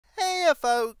Hiya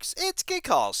folks, it's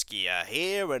Kikoskia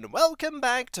here and welcome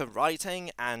back to Writing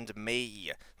and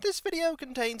Me. This video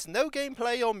contains no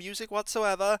gameplay or music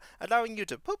whatsoever, allowing you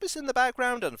to put this in the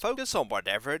background and focus on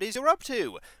whatever it is you're up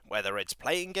to, whether it's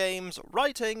playing games,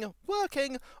 writing,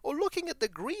 working, or looking at the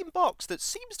green box that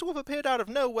seems to have appeared out of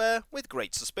nowhere with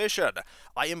great suspicion.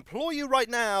 I implore you right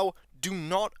now, do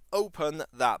not open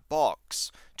that box.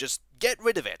 Just get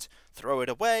rid of it, throw it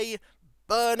away,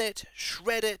 burn it,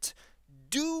 shred it,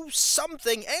 do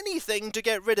something, anything to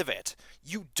get rid of it.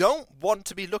 You don't want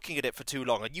to be looking at it for too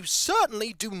long, and you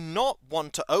certainly do not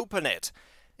want to open it.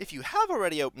 If you have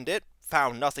already opened it,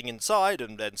 found nothing inside,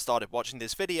 and then started watching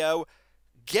this video,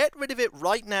 get rid of it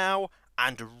right now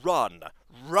and run.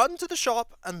 Run to the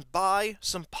shop and buy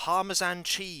some Parmesan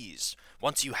cheese.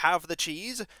 Once you have the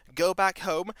cheese, go back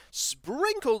home,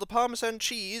 sprinkle the Parmesan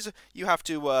cheese, you have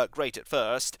to grate it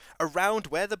first, around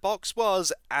where the box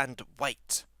was, and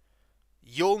wait.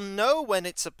 You'll know when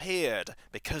it's appeared,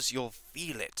 because you'll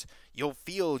feel it. You'll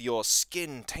feel your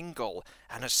skin tingle,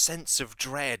 and a sense of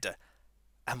dread.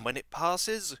 And when it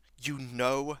passes, you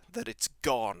know that it's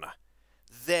gone.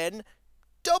 Then,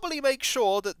 doubly make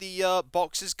sure that the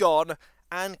box is gone,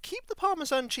 and keep the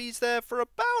Parmesan cheese there for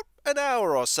about an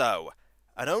hour or so.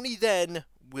 And only then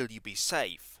will you be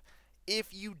safe.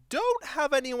 If you don't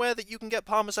have anywhere that you can get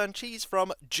Parmesan cheese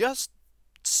from, just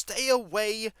stay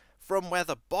away from where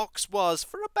the box was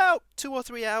for about 2 or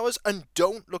 3 hours, and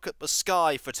don't look at the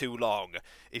sky for too long.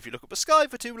 If you look at the sky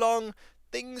for too long,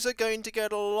 things are going to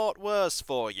get a lot worse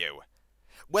for you.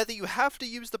 Whether you have to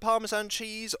use the Parmesan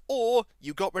cheese or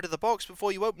you got rid of the box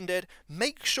before you opened it,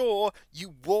 make sure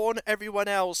you warn everyone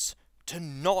else to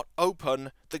not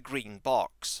open the green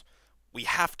box. We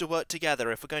have to work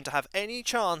together if we're going to have any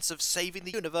chance of saving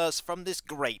the universe from this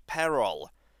great peril.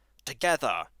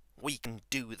 Together, we can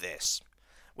do this.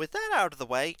 With that out of the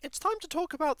way, it's time to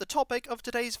talk about the topic of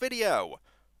today's video.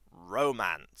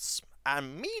 Romance.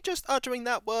 And me just uttering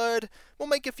that word will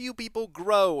make a few people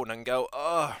groan and go,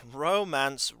 ugh,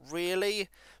 romance, really?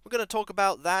 We're going to talk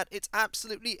about that. It's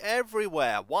absolutely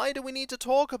everywhere. Why do we need to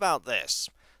talk about this?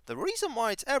 The reason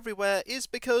why it's everywhere is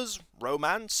because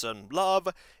romance and love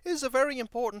is a very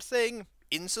important thing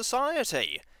in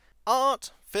society.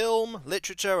 Art, film,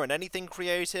 literature, and anything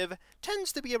creative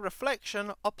tends to be a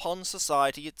reflection upon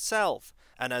society itself,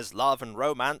 and as love and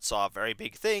romance are very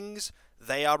big things,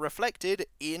 they are reflected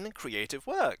in creative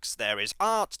works. There is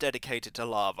art dedicated to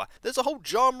love, there's a whole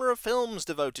genre of films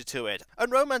devoted to it,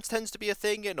 and romance tends to be a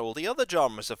thing in all the other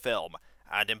genres of film.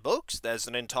 And in books, there's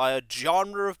an entire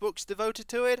genre of books devoted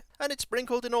to it, and it's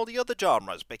sprinkled in all the other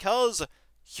genres, because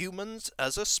humans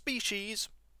as a species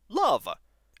love.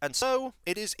 And so,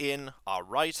 it is in our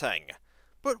writing.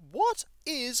 But what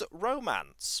is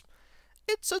romance?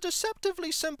 It's a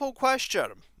deceptively simple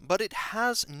question, but it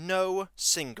has no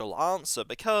single answer,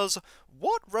 because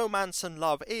what romance and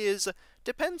love is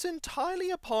depends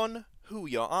entirely upon who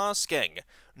you're asking.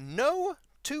 No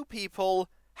two people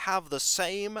have the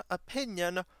same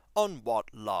opinion on what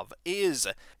love is.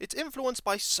 It's influenced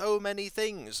by so many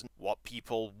things. What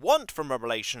people want from a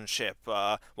relationship,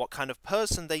 what kind of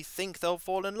person they think they'll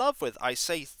fall in love with. I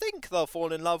say think they'll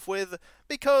fall in love with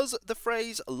because the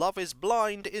phrase love is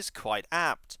blind is quite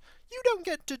apt. You don't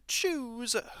get to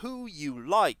choose who you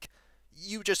like.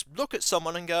 You just look at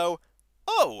someone and go,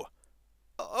 oh,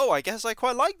 I guess I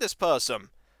quite like this person.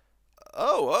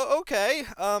 Okay,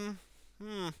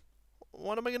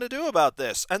 what am I going to do about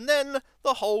this? And then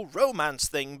the whole romance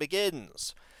thing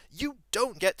begins. You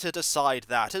don't get to decide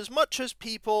that. As much as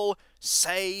people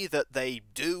say that they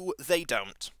do, they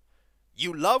don't.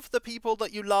 You love the people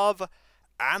that you love,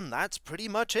 and that's pretty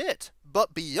much it.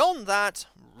 But beyond that,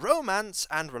 romance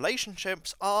and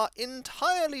relationships are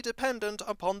entirely dependent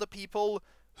upon the people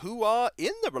who are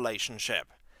in the relationship.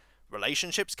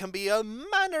 Relationships can be a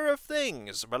manner of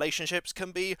things. Relationships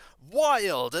can be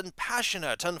wild and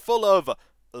passionate and full of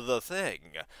the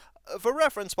thing. For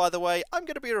reference, by the way, I'm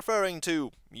going to be referring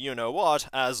to you-know-what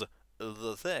as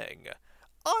the thing.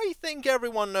 I think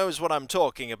everyone knows what I'm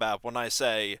talking about when I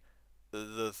say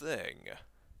the thing.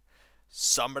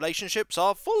 Some relationships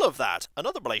are full of that, and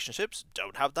other relationships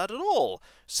don't have that at all.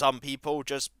 Some people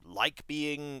just like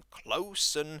being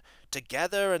close and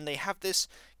together, and they have this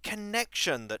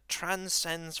connection that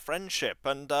transcends friendship,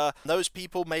 and those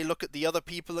people may look at the other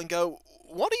people and go,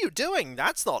 what are you doing?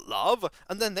 That's not love.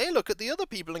 And then they look at the other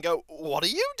people and go, what are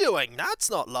you doing? That's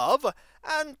not love.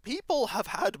 And people have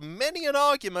had many an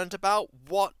argument about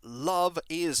what love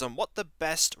is and what the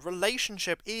best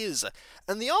relationship is.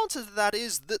 And the answer to that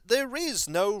is that there is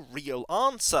no real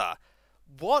answer.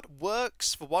 what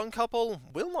works for one couple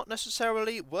will not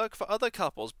necessarily work for other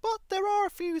couples, but there are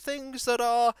a few things that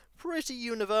are pretty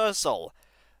universal.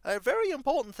 A very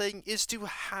important thing is to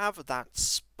have that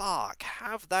spark,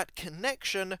 have that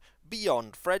connection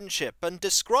beyond friendship, and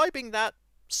describing that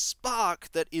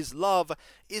spark that is love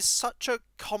is such a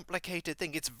complicated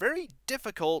thing. It's very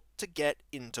difficult to get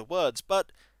into words,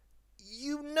 but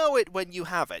you know it when you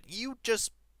have it. You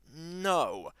just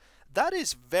know. That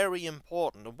is very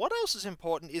important. What else is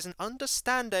important is an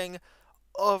understanding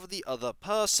of the other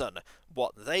person,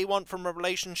 what they want from a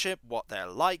relationship, what they're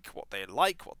like, what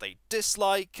they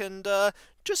dislike, and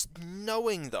just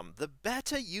knowing them. The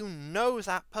better you know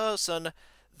that person,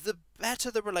 the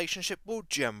better the relationship will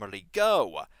generally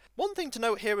go. One thing to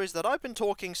note here is that I've been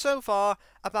talking so far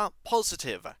about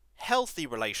positive, healthy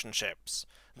relationships.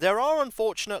 There are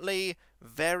unfortunately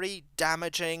very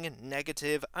damaging,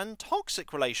 negative, and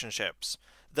toxic relationships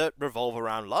that revolve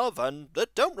around love and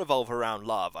that don't revolve around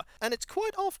love. And it's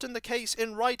quite often the case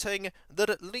in writing that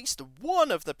at least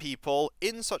one of the people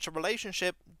in such a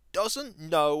relationship doesn't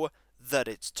know that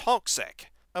it's toxic.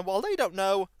 And while they don't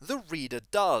know, the reader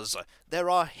does. There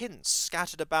are hints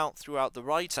scattered about throughout the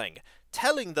writing,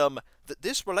 telling them that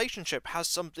this relationship has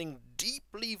something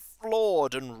deeply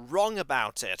flawed and wrong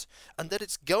about it, and that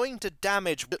it's going to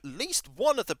damage at least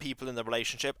one of the people in the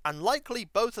relationship, and likely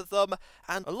both of them,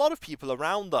 and a lot of people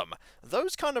around them.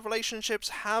 Those kind of relationships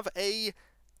have a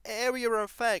area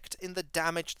effect in the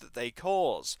damage that they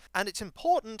cause, and it's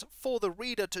important for the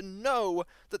reader to know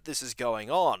that this is going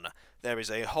on. There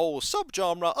is a whole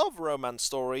subgenre of romance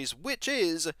stories which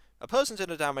is a person's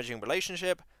in a damaging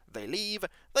relationship, they leave,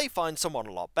 they find someone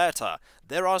a lot better.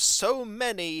 There are so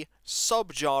many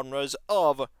subgenres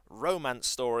of romance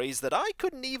stories that I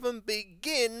couldn't even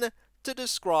begin to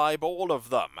describe all of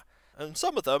them, and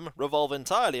some of them revolve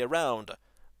entirely around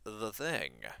the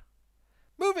thing.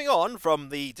 Moving on from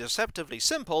the deceptively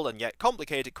simple and yet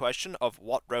complicated question of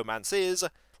what romance is,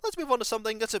 let's move on to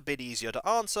something that's a bit easier to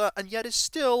answer and yet is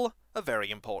still a very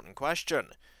important question.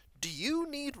 Do you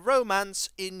need romance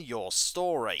in your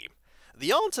story?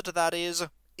 The answer to that is,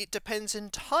 it depends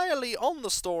entirely on the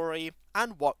story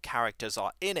and what characters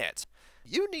are in it.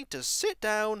 You need to sit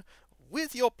down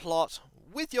with your plot,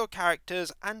 with your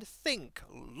characters, and think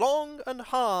long and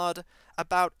hard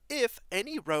about if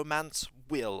any romance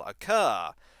will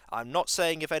occur. I'm not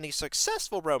saying if any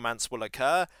successful romance will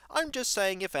occur, I'm just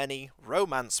saying if any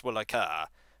romance will occur.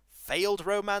 Failed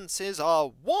romances are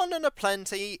one and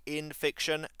aplenty in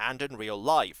fiction and in real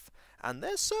life, and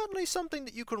there's certainly something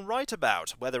that you can write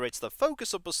about, whether it's the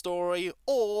focus of the story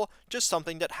or just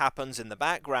something that happens in the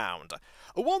background.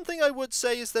 One thing I would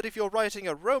say is that if you're writing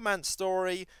a romance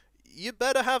story, you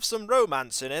better have some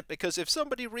romance in it, because if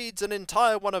somebody reads an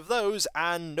entire one of those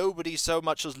and nobody so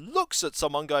much as looks at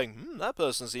someone going, that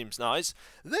person seems nice,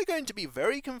 they're going to be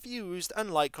very confused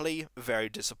and likely very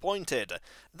disappointed.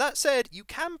 That said, you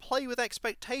can play with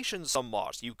expectations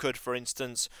somewhat. You could, for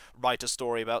instance, write a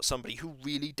story about somebody who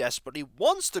really desperately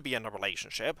wants to be in a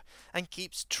relationship and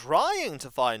keeps trying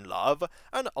to find love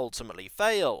and ultimately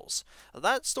fails.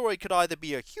 That story could either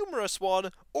be a humorous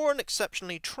one or an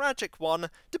exceptionally tragic one,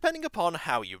 depending upon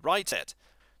how you write it.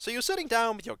 So you're sitting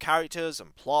down with your characters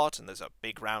and plot, and there's a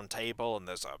big round table, and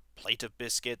there's a plate of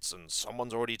biscuits, and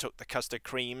someone's already took the custard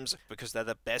creams because they're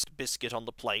the best biscuit on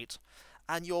the plate,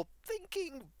 and you're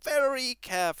thinking very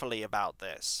carefully about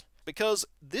this, because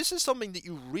this is something that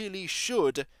you really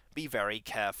should be very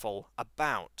careful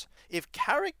about. If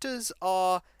characters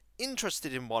are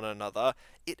interested in one another,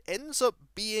 it ends up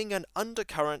being an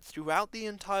undercurrent throughout the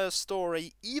entire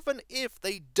story, even if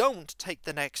they don't take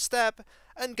the next step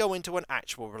and go into an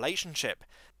actual relationship.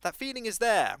 That feeling is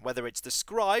there, whether it's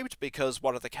described because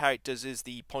one of the characters is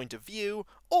the point of view,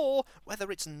 or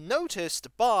whether it's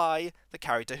noticed by the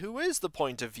character who is the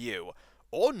point of view.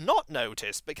 Or not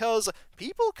noticed, because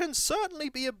people can certainly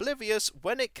be oblivious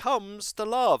when it comes to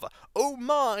love. Oh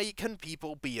my, can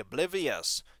people be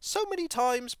oblivious? So many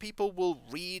times people will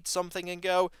read something and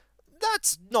go,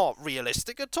 that's not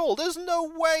realistic at all. There's no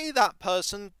way that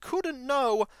person couldn't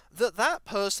know that that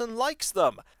person likes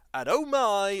them. And oh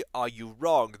my, are you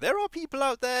wrong? There are people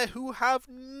out there who have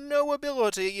no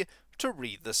ability to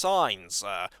read the signs.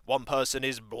 One person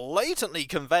is blatantly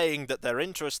conveying that they're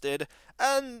interested,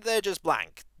 and they're just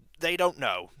blank. They don't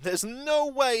know. There's no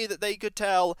way that they could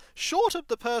tell, short of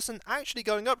the person actually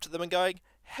going up to them and going,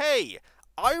 hey,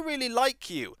 I really like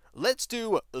you, let's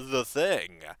do the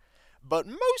thing. But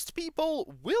most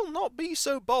people will not be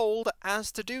so bold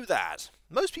as to do that.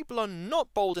 Most people are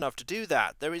not bold enough to do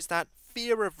that. There is that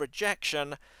fear of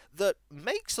rejection that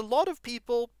makes a lot of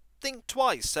people think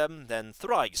twice, and then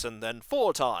thrice, and then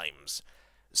 4 times.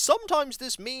 Sometimes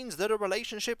this means that a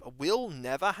relationship will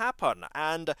never happen,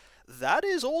 and that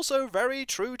is also very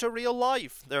true to real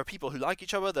life. There are people who like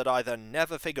each other that either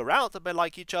never figure out that they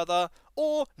like each other,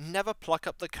 or never pluck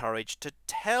up the courage to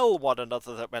tell one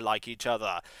another that they like each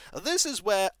other. This is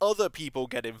where other people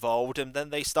get involved, and then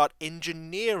they start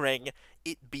engineering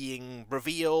it being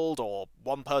revealed, or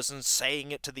one person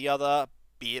saying it to the other,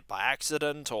 be it by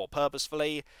accident or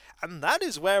purposefully, and that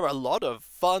is where a lot of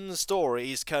fun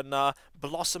stories can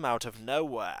blossom out of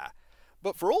nowhere.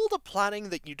 But for all the planning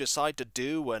that you decide to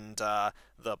do, and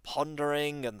the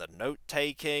pondering, and the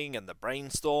note-taking, and the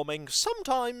brainstorming,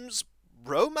 sometimes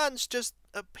romance just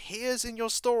appears in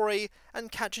your story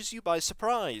and catches you by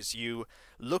surprise. You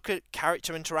look at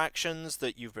character interactions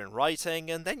that you've been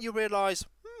writing, and then you realise,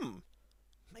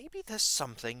 maybe there's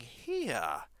something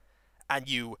here. And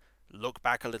you look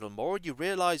back a little more and you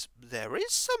realise there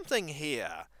is something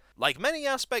here. Like many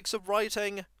aspects of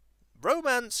writing,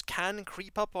 romance can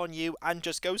creep up on you and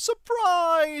just go,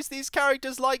 surprise! These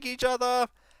characters like each other!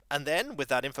 And then, with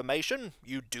that information,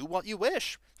 you do what you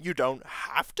wish. You don't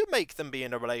have to make them be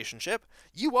in a relationship.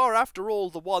 You are, after all,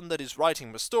 the one that is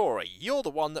writing the story. You're the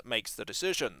one that makes the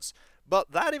decisions.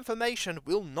 But that information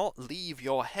will not leave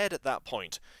your head at that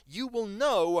point. You will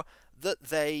know that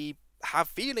they have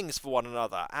feelings for one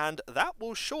another, and that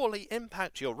will surely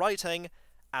impact your writing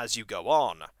as you go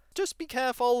on. Just be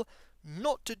careful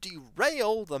not to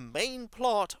derail the main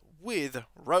plot with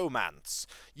romance.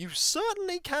 You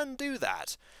certainly can do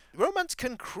that. Romance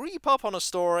can creep up on a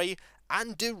story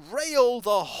and derail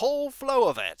the whole flow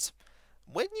of it.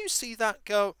 When you see that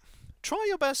go, try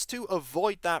your best to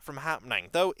avoid that from happening,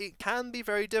 though it can be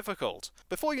very difficult.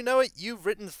 Before you know it, you've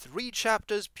written 3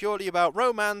 chapters purely about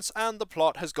romance, and the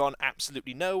plot has gone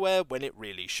absolutely nowhere when it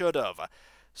really should have.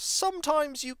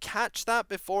 Sometimes you catch that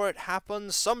before it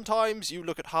happens, sometimes you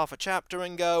look at half a chapter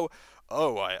and go,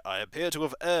 oh, I appear to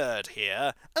have erred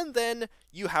here, and then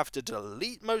you have to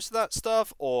delete most of that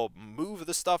stuff, or move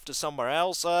the stuff to somewhere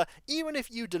else. Even if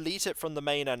you delete it from the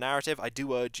main narrative, I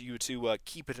do urge you to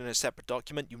keep it in a separate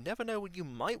document. You never know when you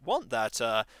might want that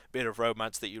bit of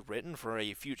romance that you've written for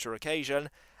a future occasion,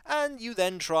 and you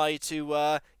then try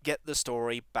to get the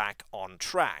story back on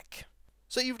track.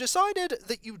 So you've decided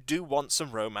that you do want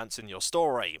some romance in your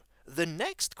story. The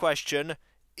next question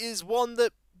is one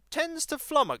that tends to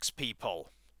flummox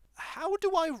people. How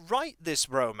do I write this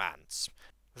romance?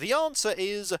 The answer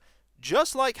is,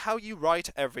 just like how you write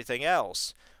everything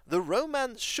else. The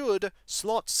romance should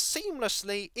slot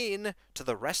seamlessly in to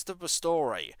the rest of the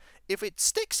story. If it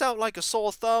sticks out like a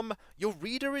sore thumb, your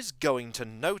reader is going to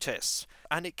notice.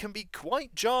 And it can be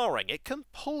quite jarring. It can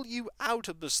pull you out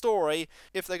of the story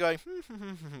if they're going,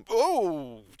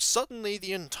 oh, suddenly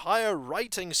the entire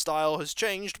writing style has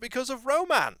changed because of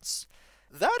romance.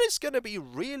 That is going to be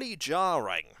really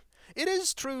jarring. It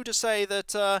is true to say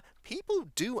that people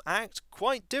do act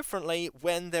quite differently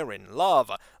when they're in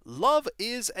love. Love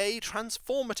is a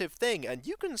transformative thing, and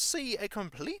you can see a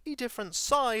completely different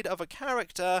side of a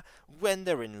character when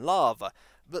they're in love.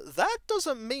 But that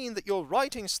doesn't mean that your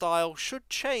writing style should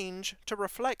change to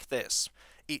reflect this.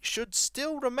 It should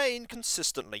still remain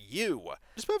consistently you.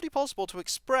 It's perfectly possible to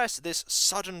express this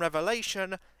sudden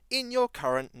revelation in your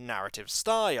current narrative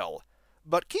style.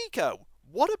 But Kiko,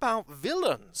 what about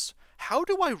villains? How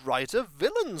do I write a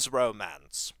villain's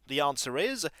romance? The answer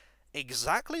is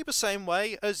exactly the same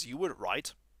way as you would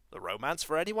write the romance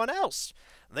for anyone else.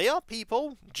 They are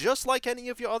people, just like any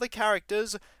of your other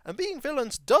characters, and being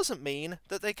villains doesn't mean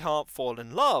that they can't fall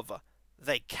in love.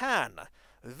 They can.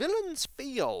 Villains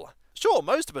feel. Sure,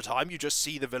 most of the time you just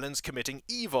see the villains committing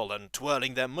evil and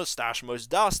twirling their mustache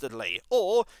most dastardly,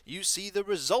 or you see the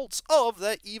results of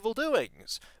their evil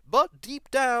doings. But deep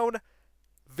down,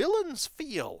 villains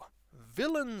feel.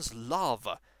 Villains love.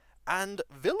 And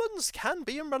villains can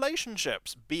be in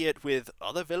relationships, be it with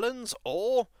other villains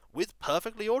or with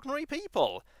perfectly ordinary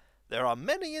people. There are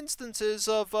many instances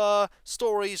of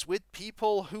stories with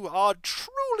people who are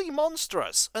truly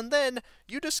monstrous, and then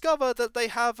you discover that they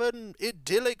have an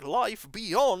idyllic life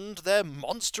beyond their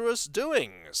monstrous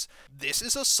doings. This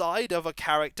is a side of a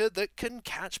character that can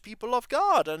catch people off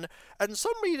guard, and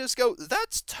some readers go,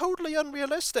 that's totally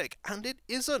unrealistic, and it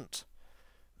isn't.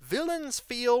 Villains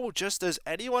feel just as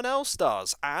anyone else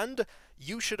does, and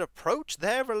you should approach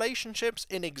their relationships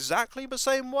in exactly the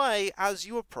same way as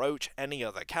you approach any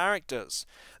other characters.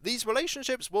 These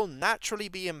relationships will naturally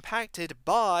be impacted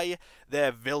by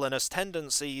their villainous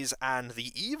tendencies and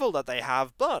the evil that they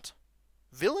have, but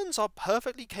villains are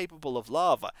perfectly capable of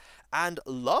love, and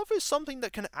love is something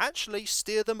that can actually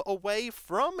steer them away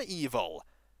from evil.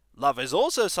 Love is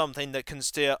also something that can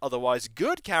steer otherwise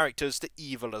good characters to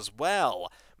evil as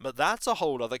well, but that's a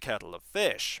whole other kettle of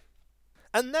fish.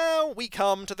 And now we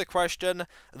come to the question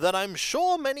that I'm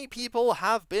sure many people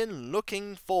have been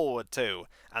looking forward to,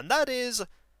 and that is,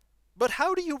 but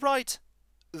how do you write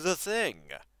the thing?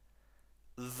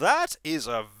 That is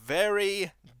a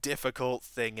very difficult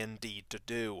thing indeed to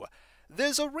do.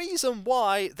 There's a reason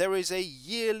why there is a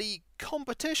yearly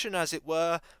competition, as it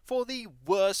were, for the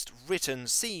worst written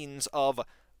scenes of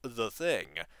The Thing,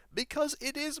 because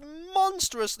it is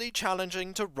monstrously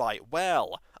challenging to write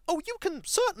well. Oh, you can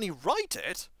certainly write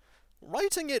it.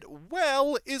 Writing it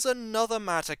well is another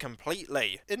matter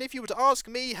completely, and if you were to ask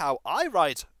me how I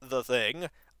write The Thing,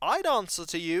 I'd answer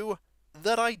to you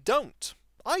that I don't.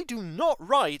 I do not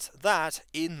write that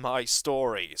in my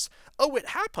stories. Oh, it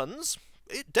happens.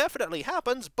 It definitely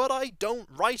happens, but I don't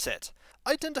write it.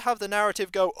 I tend to have the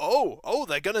narrative go, oh,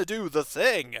 they're gonna do the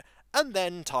thing, and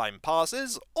then time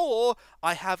passes, or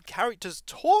I have characters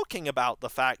talking about the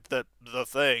fact that the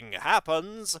thing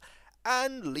happens,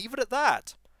 and leave it at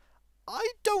that.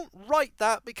 I don't write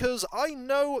that because I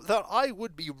know that I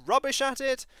would be rubbish at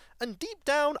it, and deep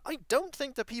down I don't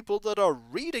think the people that are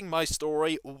reading my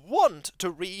story want to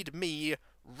read me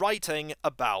writing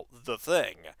about the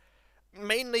thing.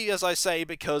 Mainly, as I say,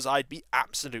 because I'd be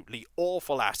absolutely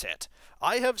awful at it.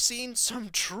 I have seen some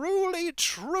truly,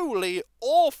 truly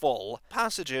awful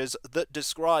passages that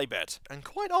describe it, and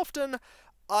quite often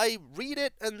I read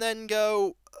it and then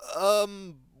go,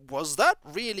 was that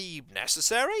really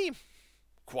necessary?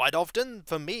 Quite often,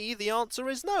 for me, the answer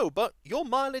is no, but your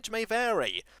mileage may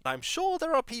vary. I'm sure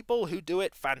there are people who do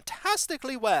it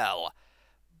fantastically well,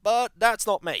 but that's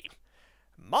not me.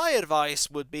 My advice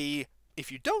would be,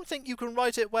 if you don't think you can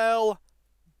write it well,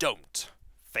 don't.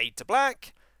 Fade to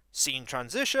black, scene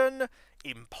transition,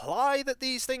 imply that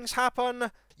these things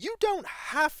happen. You don't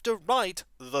have to write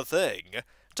the thing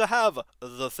to have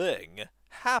the thing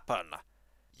happen.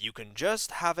 You can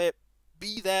just have it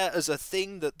be there as a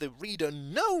thing that the reader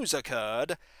knows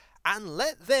occurred, and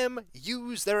let them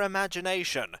use their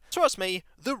imagination. Trust me,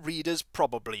 the readers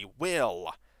probably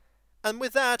will. And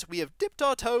with that, we have dipped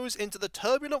our toes into the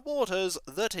turbulent waters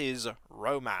that is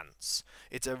romance.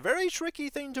 It's a very tricky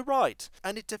thing to write,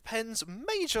 and it depends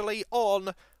majorly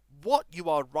on what you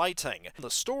are writing,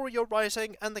 the story you're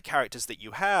writing, and the characters that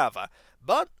you have.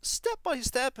 But step by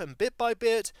step and bit by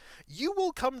bit, you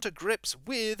will come to grips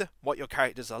with what your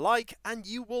characters are like, and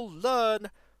you will learn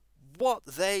what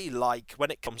they like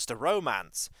when it comes to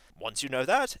romance. Once you know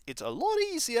that, it's a lot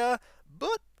easier,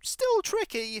 but still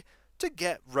tricky, to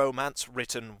get romance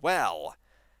written well.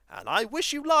 And I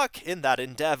wish you luck in that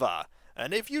endeavour.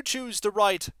 And if you choose to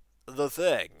write the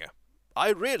thing, I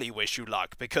really wish you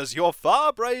luck, because you're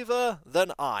far braver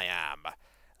than I am.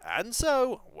 And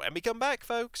so, when we come back,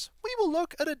 folks, we will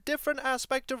look at a different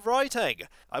aspect of writing.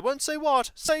 I won't say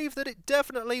what, save that it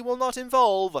definitely will not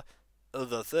involve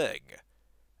the thing.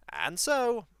 And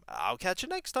so, I'll catch you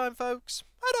next time, folks,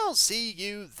 and I'll see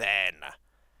you then.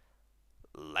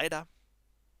 Later.